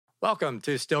Welcome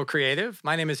to Still Creative.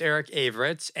 My name is Eric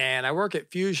Averitz, and I work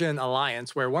at Fusion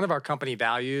Alliance, where one of our company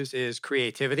values is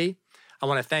creativity. I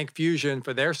want to thank Fusion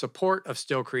for their support of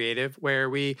Still Creative, where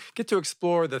we get to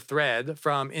explore the thread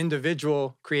from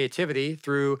individual creativity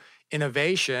through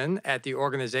innovation at the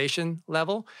organization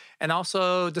level, and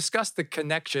also discuss the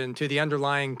connection to the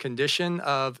underlying condition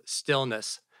of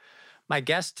stillness. My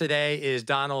guest today is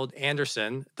Donald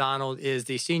Anderson. Donald is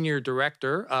the Senior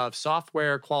Director of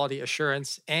Software Quality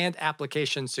Assurance and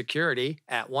Application Security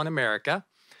at One America.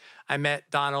 I met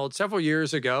Donald several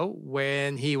years ago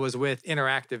when he was with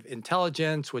Interactive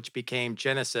Intelligence, which became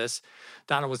Genesis.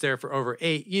 Donald was there for over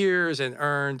 8 years and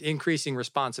earned increasing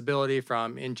responsibility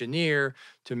from engineer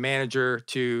to manager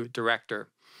to director.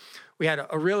 We had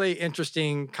a really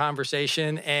interesting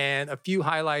conversation, and a few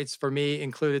highlights for me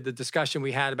included the discussion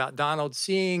we had about Donald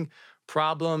seeing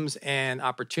problems and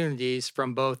opportunities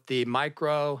from both the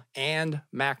micro and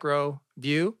macro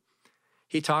view.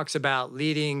 He talks about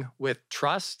leading with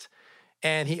trust,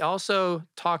 and he also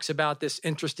talks about this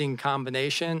interesting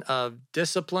combination of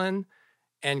discipline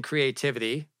and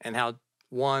creativity and how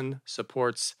one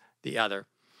supports the other.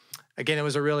 Again, it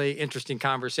was a really interesting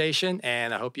conversation,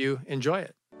 and I hope you enjoy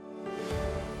it.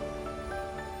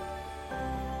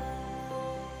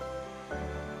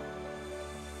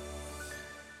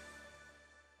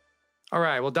 All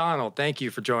right. Well, Donald, thank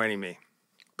you for joining me.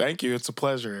 Thank you. It's a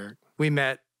pleasure, Eric. We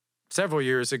met several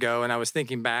years ago, and I was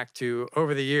thinking back to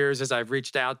over the years as I've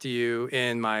reached out to you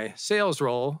in my sales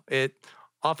role. It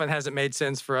often hasn't made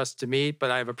sense for us to meet,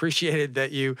 but I've appreciated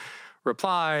that you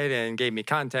replied and gave me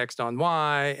context on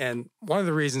why. And one of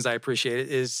the reasons I appreciate it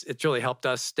is it's really helped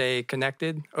us stay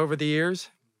connected over the years.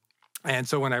 And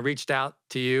so when I reached out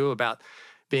to you about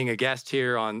being a guest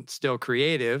here on Still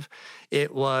Creative,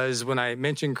 it was when I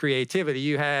mentioned creativity,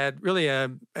 you had really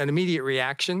an immediate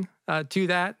reaction to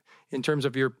that in terms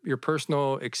of your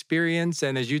personal experience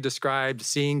and, as you described,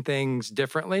 seeing things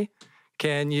differently.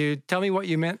 Can you tell me what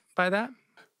you meant by that?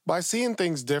 By seeing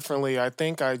things differently, I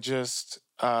think I just,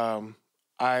 and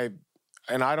I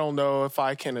don't know if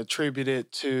I can attribute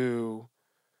it to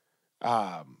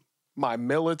my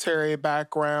military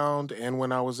background and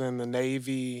when I was in the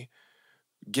Navy,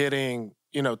 getting,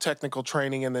 technical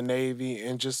training in the Navy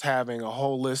and just having a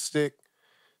holistic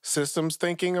systems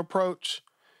thinking approach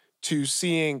to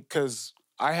seeing, because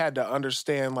I had to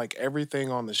understand like everything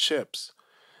on the ships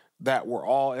that were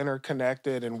all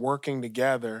interconnected and working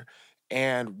together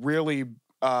and really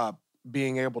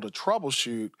being able to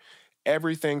troubleshoot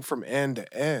everything from end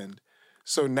to end.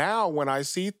 So now when I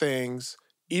see things,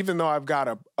 even though I've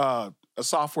got a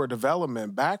software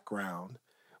development background,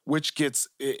 which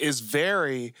is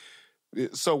very,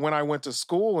 so when I went to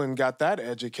school and got that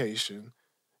education,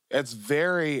 it's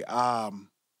very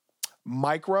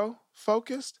micro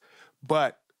focused,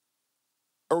 but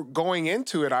going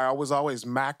into it, I was always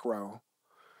macro,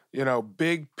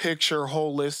 big picture,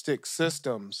 holistic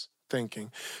systems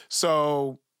thinking.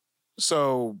 So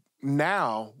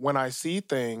now when I see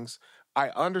things, I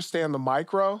understand the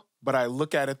micro, but I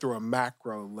look at it through a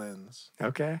macro lens.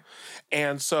 Okay.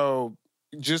 And so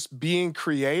just being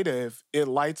creative, it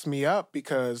lights me up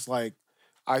because like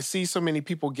I see so many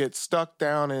people get stuck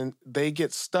down and they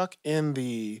get stuck in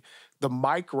the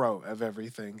micro of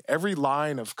everything, every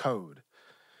line of code.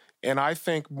 And I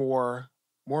think more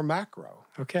macro.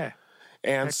 Okay.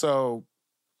 And so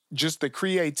just the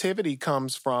creativity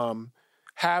comes from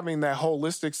having that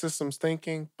holistic systems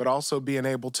thinking, but also being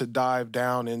able to dive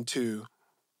down into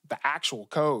the actual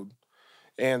code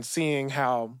and seeing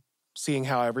how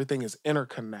everything is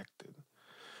interconnected.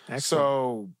 Excellent.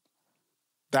 So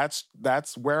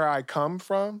that's where I come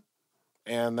from,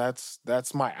 and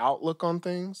that's my outlook on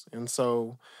things. And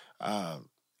so I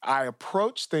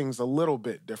approach things a little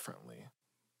bit differently.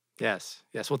 Yes.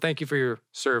 Well, thank you for your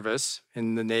service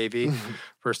in the Navy,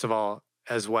 first of all,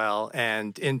 as well.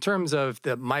 And in terms of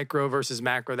the micro versus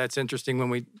macro, that's interesting. When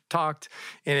we talked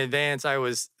in advance, I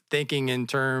was thinking in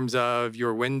terms of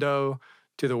your window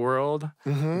to the world.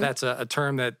 Mm-hmm. That's a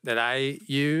term that I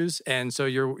use. And so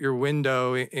your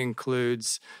window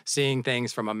includes seeing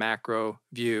things from a macro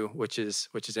view, which is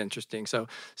interesting. So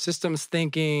systems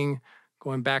thinking,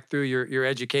 going back through your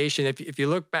education, if you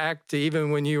look back to even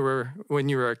when you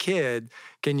were a kid,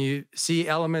 can you see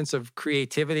elements of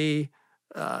creativity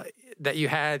that you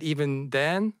had even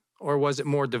then, or was it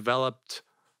more developed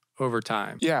over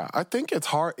time? Yeah, I think it's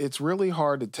hard. It's really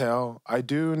hard to tell. I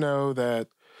do know that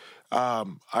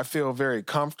I feel very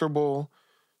comfortable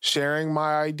sharing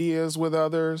my ideas with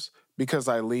others because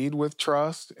I lead with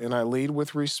trust and I lead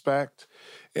with respect.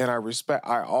 And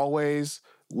I always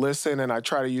listen and I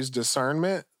try to use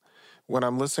discernment when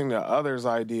I'm listening to others'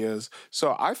 ideas.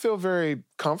 So I feel very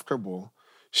comfortable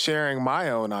sharing my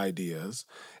own ideas,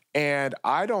 and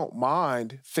I don't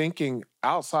mind thinking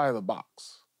outside of the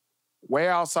box, way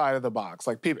outside of the box.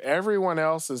 Like everyone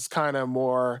else is kind of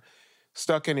more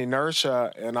stuck in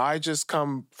inertia, and I just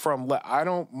come from, I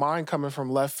don't mind coming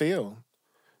from left field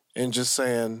and just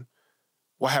saying,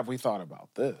 well, have we thought about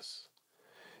this?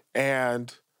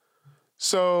 And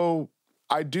so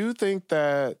I do think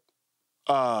that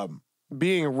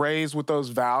being raised with those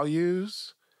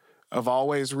values of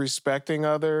always respecting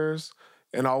others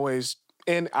and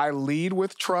I lead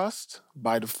with trust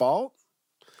by default.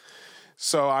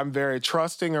 So I'm very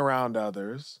trusting around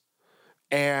others.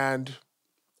 And,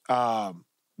 but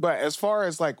as far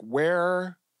as like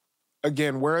where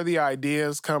the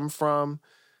ideas come from,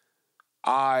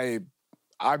 I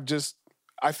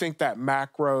think that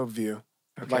macro view,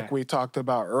 like we talked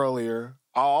about earlier,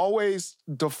 I'll always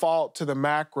default to the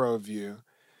macro view,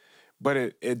 but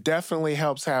it definitely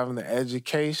helps having the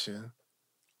education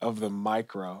of the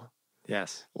micro.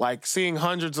 Yes. Like seeing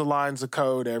hundreds of lines of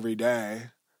code every day,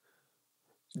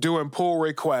 doing pull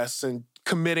requests and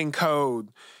committing code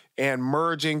and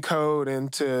merging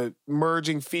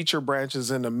feature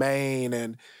branches into main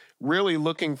and really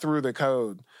looking through the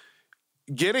code.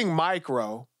 Getting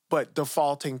micro, but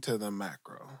defaulting to the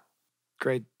macro.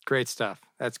 Great stuff.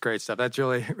 That's great stuff. That's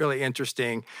really, really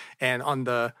interesting. And on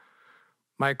the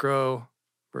micro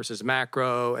versus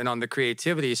macro and on the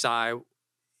creativity side,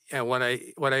 and what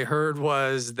I heard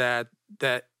was that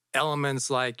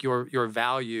elements like your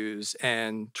values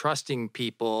and trusting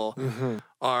people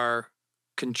are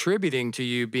contributing to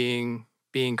you being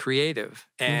creative.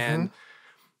 And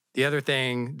the other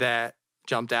thing that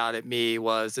jumped out at me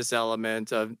was this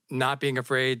element of not being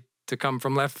afraid to come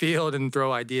from left field and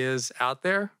throw ideas out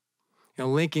there.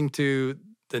 Linking to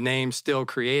the name Still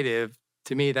Creative,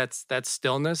 to me, that's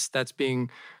stillness, that's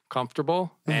being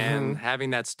comfortable and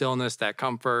having that stillness, that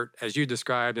comfort, as you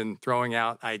described, and throwing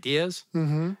out ideas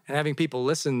and having people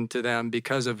listen to them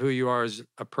because of who you are as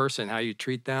a person, how you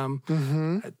treat them.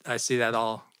 I see that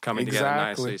all coming together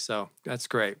nicely. So that's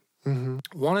great.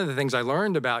 One of the things I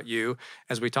learned about you,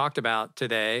 as we talked about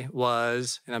today,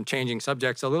 was, and I'm changing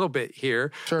subjects a little bit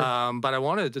here, but I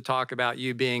wanted to talk about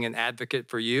you being an advocate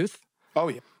for youth. Oh,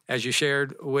 yeah. As you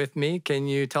shared with me, can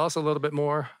you tell us a little bit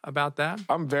more about that?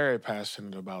 I'm very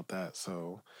passionate about that.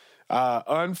 So,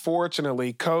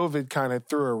 unfortunately, COVID kind of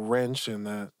threw a wrench in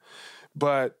that.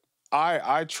 But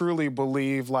I truly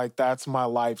believe like that's my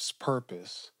life's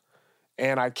purpose.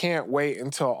 And I can't wait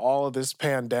until all of this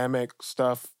pandemic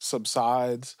stuff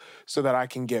subsides so that I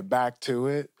can get back to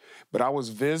it. But I was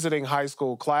visiting high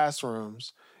school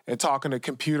classrooms and talking to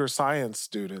computer science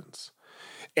students.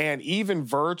 And even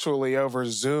virtually over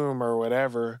Zoom or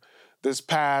whatever, this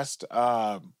past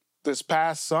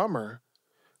summer,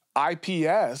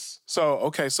 IPS.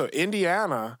 So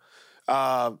Indiana,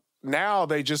 now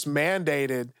they just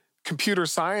mandated computer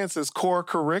science as core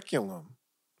curriculum.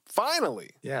 Finally.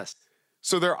 Yes.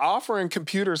 So they're offering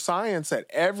computer science at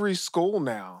every school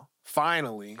now.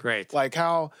 Finally. Great. Like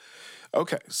how,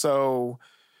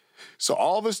 So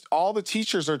all the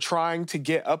teachers are trying to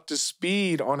get up to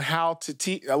speed on how to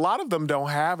teach. A lot of them don't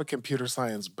have a computer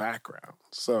science background.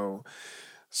 So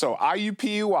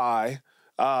IUPUI,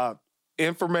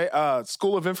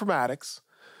 School of Informatics,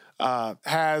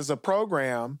 has a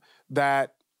program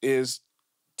that is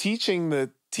teaching the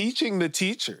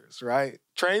teachers, right?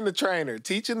 Train the trainer,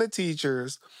 teaching the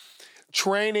teachers,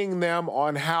 training them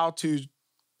on how to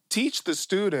teach the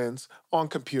students on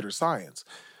computer science.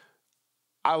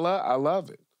 I love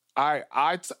it.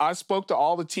 I spoke to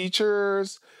all the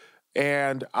teachers,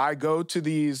 and I go to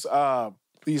these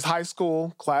high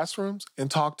school classrooms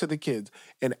and talk to the kids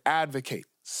and advocate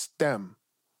STEM.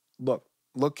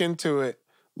 Look into it.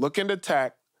 Look into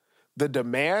tech. The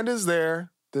demand is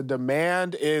there. The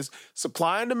demand is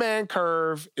supply and demand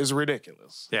curve is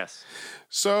ridiculous. Yes.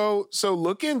 So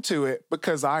look into it,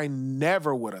 because I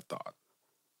never would have thought.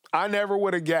 I never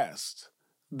would have guessed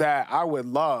that I would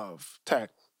love tech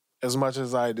as much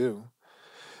as I do.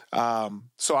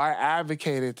 So I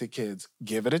advocated to kids,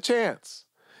 give it a chance.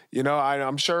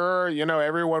 I'm sure,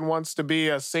 everyone wants to be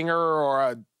a singer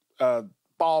or a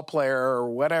ball player or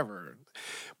whatever.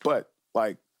 But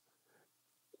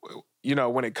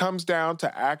when it comes down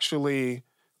to actually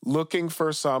looking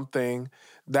for something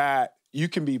that you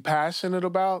can be passionate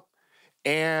about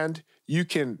and you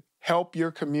can help your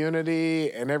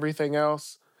community and everything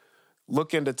else,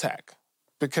 look into tech,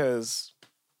 because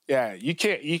you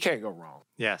can't go wrong.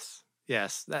 Yes.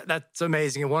 That's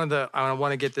amazing. And I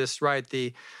want to get this right.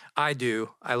 I do.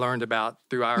 I learned about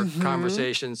through our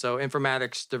conversation. So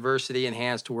informatics diversity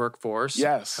enhanced workforce.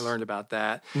 Yes. I learned about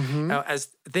that. Mm-hmm. Now, as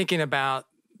thinking about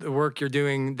the work you're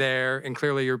doing there, and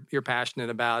clearly you're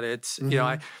passionate about it.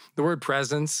 The word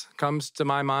presence comes to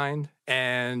my mind,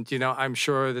 and I'm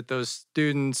sure that those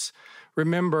students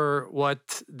remember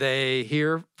what they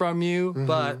hear from you,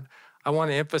 but I want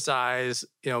to emphasize,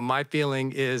 my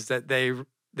feeling is that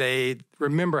they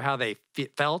remember how they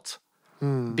felt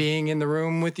being in the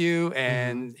room with you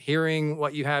and hearing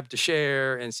what you have to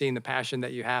share and seeing the passion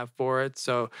that you have for it.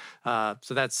 So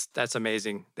that's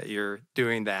amazing that you're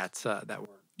doing that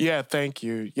work. Yeah, thank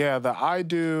you. Yeah, the I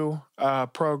Do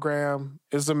program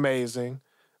is amazing.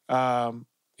 The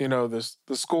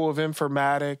School of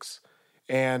Informatics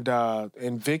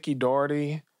and Vicky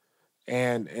Doherty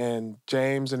and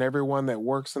James and everyone that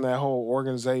works in that whole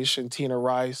organization, Tina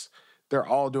Rice, they're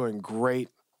all doing great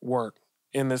work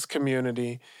in this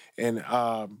community. And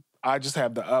I just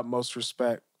have the utmost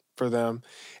respect for them.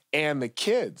 And the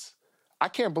kids, I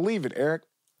can't believe it, Eric.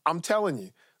 I'm telling you,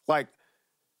 like,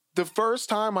 the first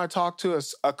time I talked to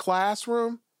a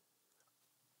classroom,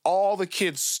 all the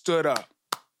kids stood up,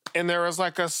 and there was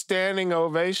like a standing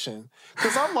ovation.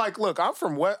 Because I'm like, look, I'm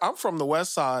from the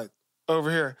West Side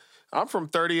over here. I'm from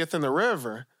 30th and the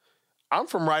River. I'm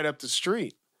from right up the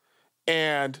street,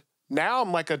 and now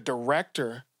I'm like a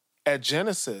director at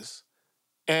Genesis,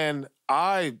 and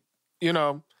I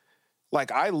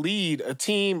lead a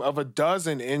team of a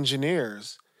dozen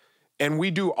engineers, and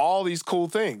we do all these cool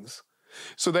things.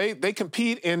 So they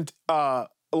compete in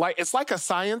it's like a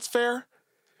science fair,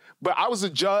 but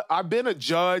I've been a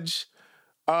judge.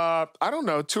 I don't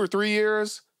know, 2 or 3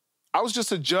 years. I was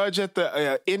just a judge at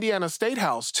the Indiana State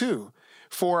House too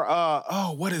for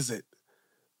what is it?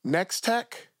 Next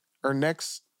Tech or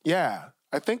Next? Yeah,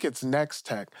 I think it's Next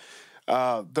Tech,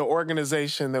 the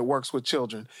organization that works with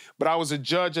children. But I was a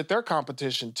judge at their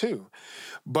competition too.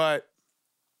 But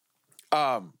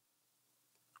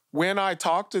when I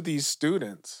talk to these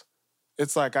students,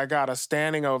 it's like I got a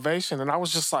standing ovation, and I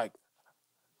was just like,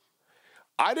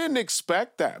 I didn't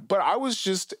expect that, but I was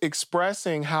just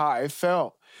expressing how I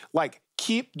felt. Like,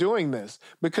 keep doing this,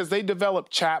 because they develop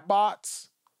chatbots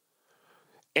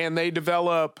and they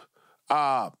develop,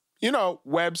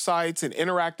 websites and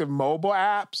interactive mobile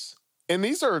apps. And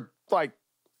these are like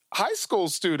high school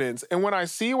students. And when I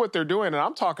see what they're doing, and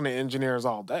I'm talking to engineers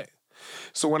all day.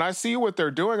 So when I see what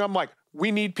they're doing, I'm like,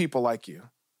 we need people like you.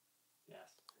 Yes.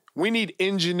 We need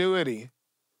ingenuity.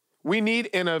 We need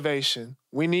innovation.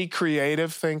 We need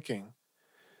creative thinking.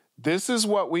 This is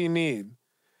what we need.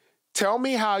 Tell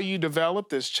me how you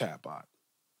developed this chatbot.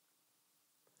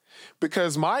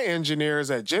 Because my engineers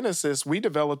at Genesis, we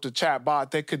developed a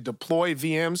chatbot that could deploy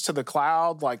VMs to the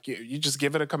cloud. Like, you just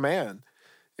give it a command.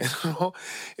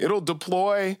 It'll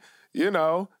deploy,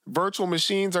 virtual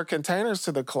machines or containers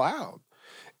to the cloud.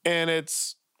 And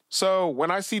so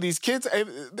when I see these kids,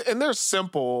 and they're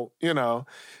simple,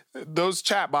 those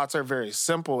chatbots are very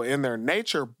simple in their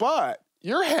nature, but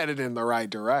you're headed in the right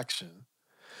direction.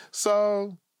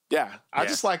 So, yeah, I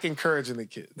just like encouraging the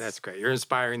kids. That's great. You're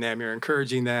inspiring them. You're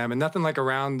encouraging them. And nothing like a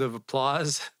round of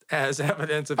applause as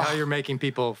evidence of how you're making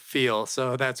people feel.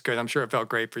 So that's good. I'm sure it felt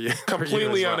great for you.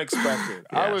 Completely unexpected.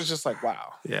 Yes. I was just like,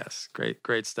 wow. Yes,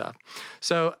 great stuff.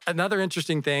 So another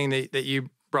interesting thing that you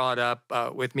brought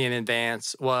up with me in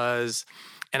advance was,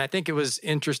 and I think it was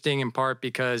interesting in part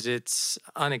because it's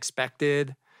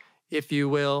unexpected, if you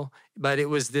will, but it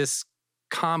was this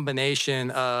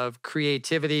combination of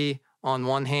creativity on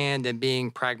one hand and being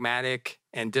pragmatic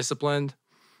and disciplined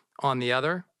on the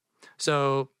other.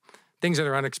 So things that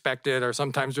are unexpected are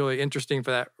sometimes really interesting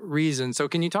for that reason. So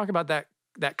can you talk about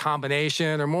that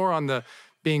combination, or more on the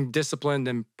being disciplined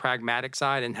and pragmatic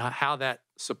side, and how that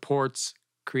supports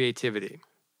creativity?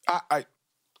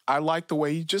 I like the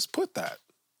way you just put that.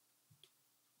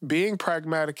 Being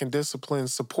pragmatic and disciplined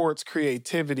supports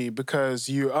creativity, because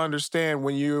you understand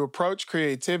when you approach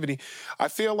creativity, I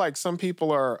feel like some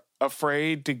people are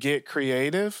afraid to get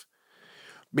creative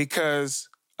because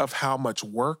of how much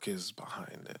work is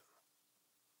behind it.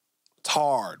 It's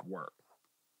hard work,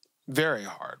 very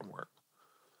hard work.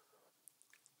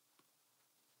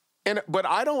 But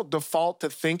I don't default to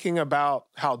thinking about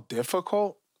how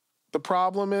difficult the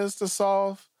problem is to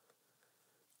solve.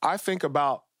 I think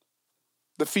about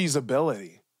the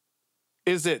feasibility.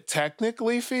 Is it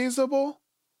technically feasible?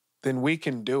 Then we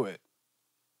can do it.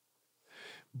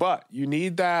 But you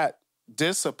need that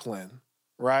discipline,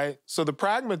 right? So the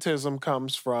pragmatism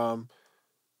comes from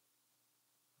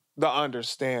the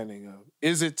understanding of,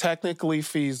 is it technically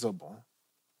feasible?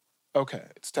 Okay,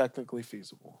 it's technically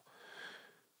feasible.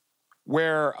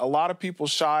 where a lot of people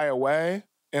shy away,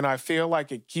 and I feel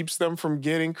like it keeps them from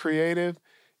getting creative,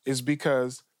 is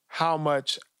because how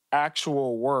much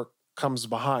actual work comes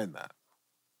behind that.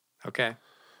 Okay.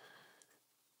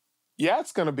 Yeah,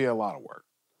 it's going to be a lot of work.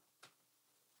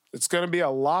 It's going to be a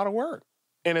lot of work,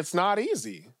 and it's not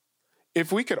easy.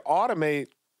 If we could automate,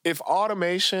 if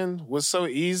automation was so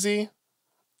easy,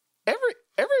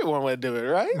 everyone would do it,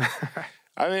 right?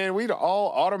 I mean, we'd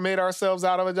all automate ourselves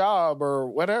out of a job or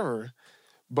whatever.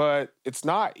 But it's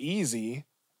not easy.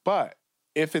 But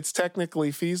if it's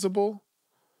technically feasible,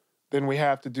 then we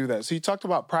have to do that. So you talked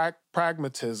about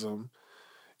pragmatism,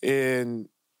 and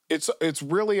it's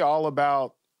really all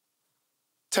about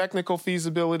technical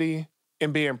feasibility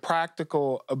and being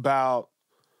practical about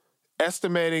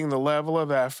estimating the level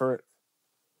of effort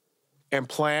and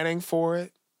planning for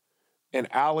it and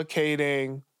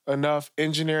allocating enough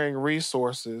engineering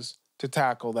resources to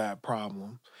tackle that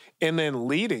problem and then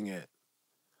leading it.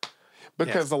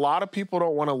 Because a lot of people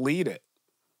don't want to lead it.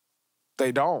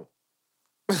 They don't.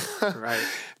 Right.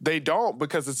 They don't,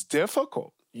 because it's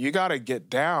difficult. You got to get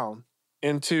down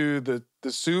into the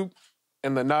soup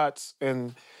and the nuts,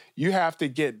 and you have to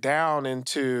get down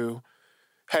into,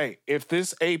 hey, if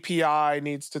this API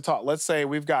needs to talk, let's say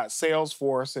we've got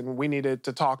Salesforce and we needed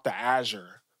to talk to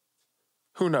Azure.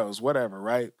 Who knows, whatever,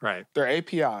 right? Right. They're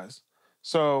APIs.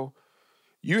 So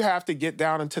you have to get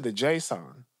down into the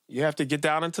JSON. You have to get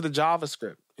down into the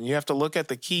JavaScript, and you have to look at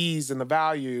the keys and the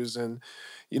values and,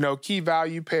 key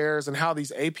value pairs and how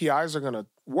these APIs are going to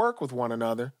work with one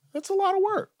another. That's a lot of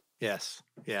work. Yes.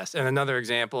 And another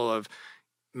example of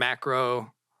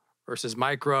macro versus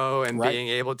micro and being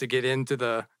able to get into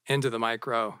the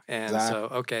micro. And so,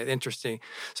 okay, interesting.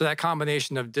 So that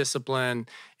combination of discipline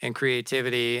and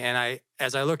creativity, and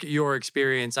as I look at your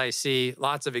experience, I see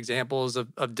lots of examples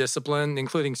of discipline,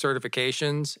 including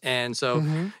certifications. And so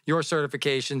your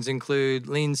certifications include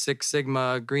Lean Six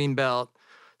Sigma, Green Belt,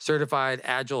 Certified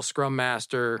Agile Scrum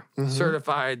Master,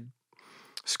 Certified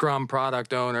Scrum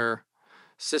Product Owner,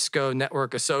 Cisco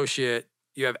Network Associate.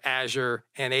 You have Azure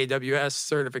and AWS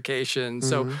certifications.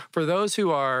 So for those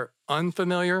who are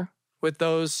unfamiliar with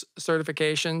those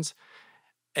certifications,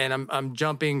 and I'm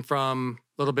jumping from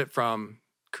a little bit from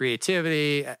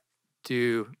creativity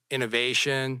to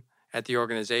innovation at the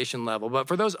organization level, but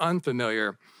for those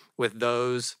unfamiliar with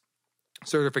those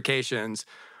certifications,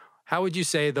 how would you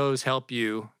say those help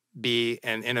you be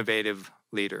an innovative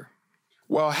leader?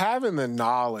 Well, having the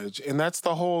knowledge, and that's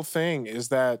the whole thing, is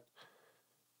that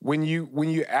when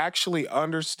you actually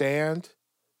understand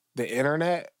the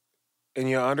internet and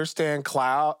you understand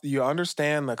cloud, you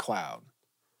understand the cloud.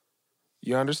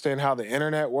 You understand how the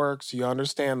internet works, you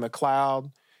understand the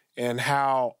cloud and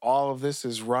how all of this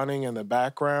is running in the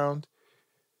background,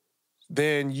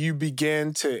 then you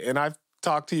begin to, and I've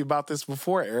talked to you about this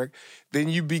before, Eric, then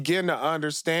you begin to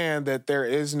understand that there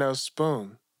is no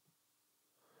spoon.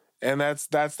 And that's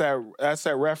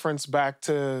that reference back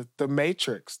to The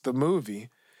Matrix, the movie,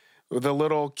 with the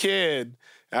little kid.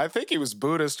 I think he was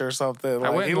Buddhist or something.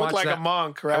 He looked like a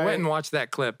monk, right? I went and watched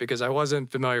that clip because I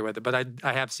wasn't familiar with it, but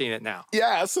I have seen it now.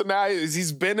 Yeah, so now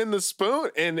he's bending the spoon,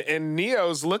 and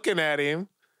Neo's looking at him,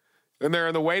 and they're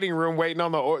in the waiting room waiting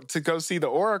on to go see the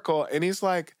Oracle, and he's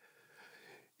like,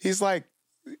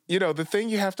 the thing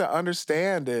you have to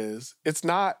understand is it's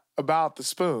not about the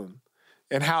spoon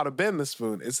and how to bend the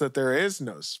spoon. It's that there is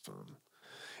no spoon.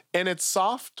 And it's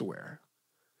software.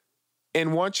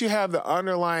 And once you have the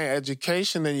underlying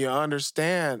education, then you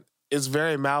understand it's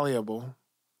very malleable.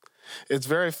 It's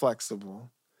very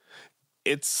flexible.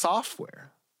 It's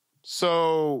software.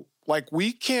 So,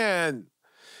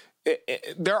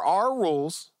 there are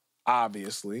rules,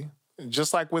 obviously,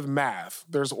 just like with math.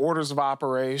 There's orders of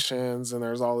operations and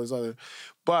there's all these other,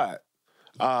 but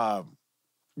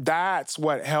that's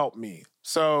what helped me.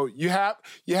 So you have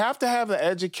to have the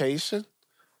education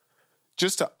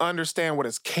just to understand what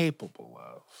it's capable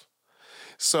of.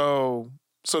 So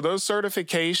those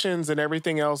certifications and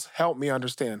everything else help me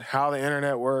understand how the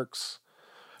internet works,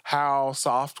 how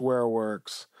software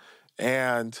works,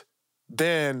 and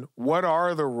then what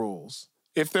are the rules?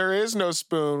 If there is no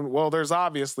spoon, well, there's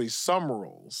obviously some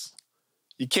rules.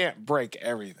 You can't break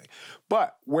everything.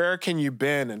 But where can you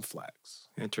bend and flex?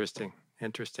 Interesting.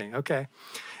 Okay.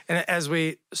 And as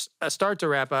we start to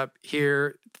wrap up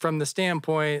here, from the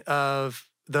standpoint of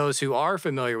those who are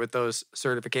familiar with those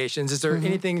certifications, is there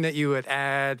anything that you would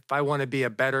add if I want to be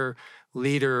a better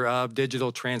leader of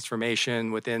digital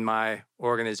transformation within my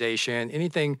organization?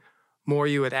 Anything more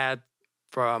you would add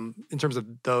in terms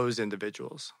of those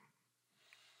individuals?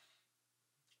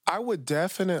 I would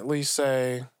definitely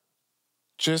say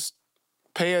just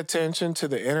pay attention to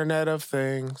the Internet of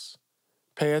Things,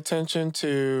 pay attention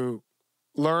to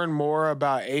learn more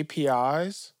about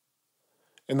APIs,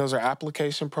 and those are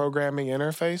application programming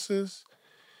interfaces,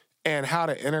 and how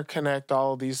to interconnect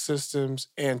all of these systems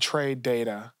and trade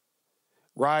data,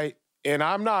 right? And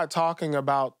I'm not talking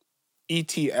about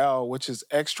ETL, which is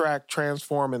extract,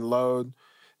 transform, and load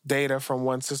data from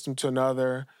one system to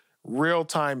another,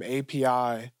 real-time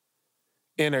API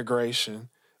integration.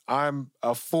 I'm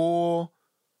a fully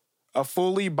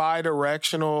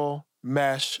bidirectional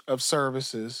mesh of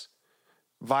services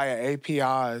via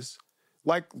APIs.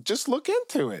 Like, just look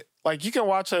into it. Like, you can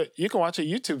watch a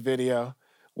YouTube video.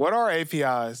 What are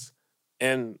APIs?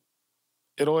 And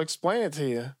it'll explain it to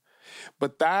you.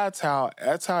 But that's how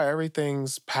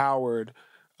everything's powered.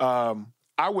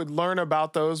 I would learn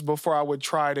about those before I would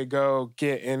try to go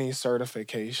get any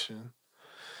certification.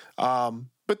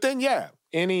 But then,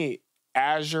 any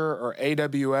Azure or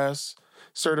AWS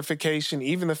certification,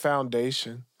 even the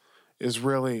foundation, is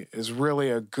really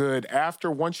a good.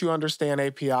 Once you understand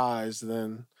APIs,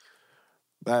 then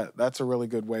that's a really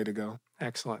good way to go.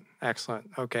 Excellent.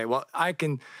 Okay, well, I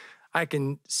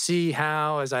can see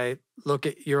how, as I look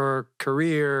at your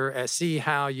career, see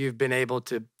how you've been able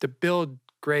to build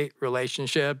great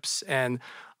relationships. And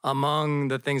among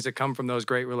the things that come from those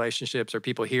great relationships are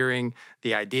people hearing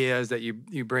the ideas that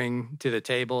you bring to the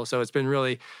table. So it's been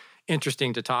really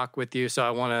interesting to talk with you. So I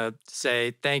want to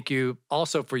say thank you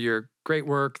also for your great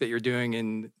work that you're doing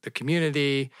in the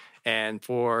community and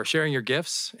for sharing your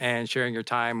gifts and sharing your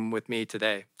time with me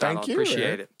today. Thank you.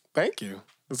 Appreciate it. Thank you.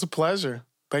 It's a pleasure.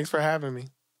 Thanks for having me.